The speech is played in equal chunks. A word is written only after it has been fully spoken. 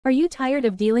Are you tired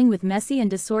of dealing with messy and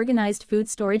disorganized food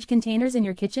storage containers in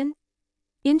your kitchen?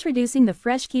 Introducing the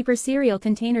FreshKeeper Cereal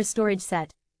Container Storage Set.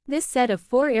 This set of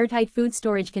 4 airtight food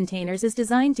storage containers is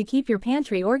designed to keep your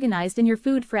pantry organized and your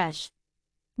food fresh.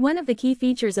 One of the key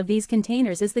features of these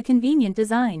containers is the convenient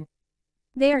design.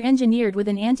 They are engineered with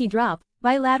an anti-drop,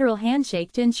 bilateral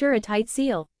handshake to ensure a tight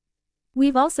seal.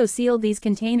 We've also sealed these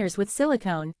containers with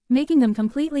silicone, making them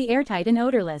completely airtight and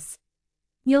odorless.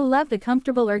 You'll love the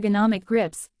comfortable ergonomic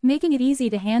grips, making it easy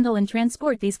to handle and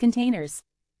transport these containers.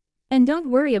 And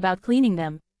don't worry about cleaning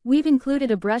them, we've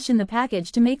included a brush in the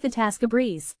package to make the task a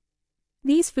breeze.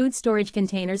 These food storage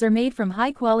containers are made from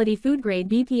high-quality food-grade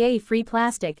BPA-free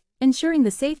plastic, ensuring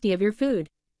the safety of your food.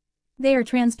 They are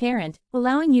transparent,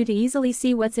 allowing you to easily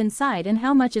see what's inside and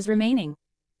how much is remaining.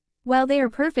 While they are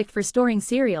perfect for storing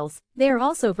cereals, they are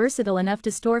also versatile enough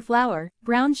to store flour,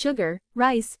 brown sugar,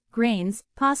 rice, grains,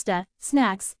 pasta,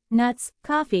 snacks, nuts,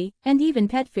 coffee, and even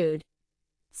pet food.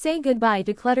 Say goodbye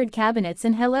to cluttered cabinets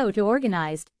and hello to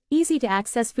organized,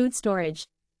 easy-to-access food storage.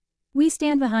 We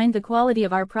stand behind the quality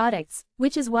of our products,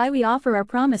 which is why we offer our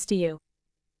promise to you.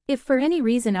 If for any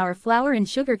reason our flour and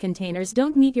sugar containers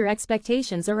don't meet your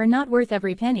expectations or are not worth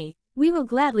every penny, we will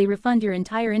gladly refund your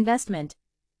entire investment.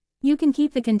 You can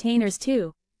keep the containers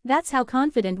too. That's how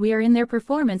confident we are in their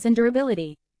performance and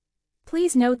durability.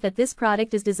 Please note that this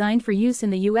product is designed for use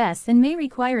in the US and may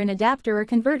require an adapter or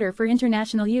converter for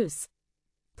international use.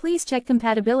 Please check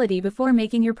compatibility before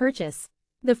making your purchase.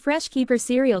 The FreshKeeper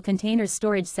Cereal Container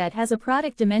Storage Set has a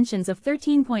product dimensions of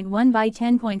 13.1 by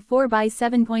 10.4 by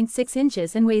 7.6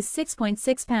 inches and weighs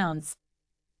 6.6 pounds.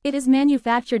 It is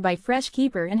manufactured by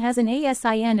FreshKeeper and has an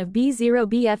ASIN of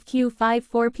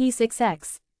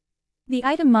B0BFQ54P6X. The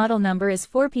item model number is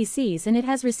 4PCs and it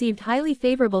has received highly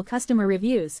favorable customer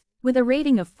reviews, with a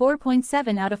rating of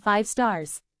 4.7 out of 5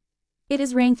 stars. It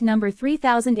is ranked number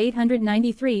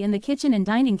 3,893 in the kitchen and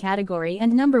dining category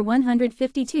and number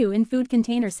 152 in food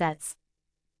container sets.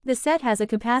 The set has a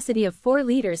capacity of 4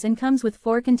 liters and comes with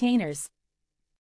 4 containers.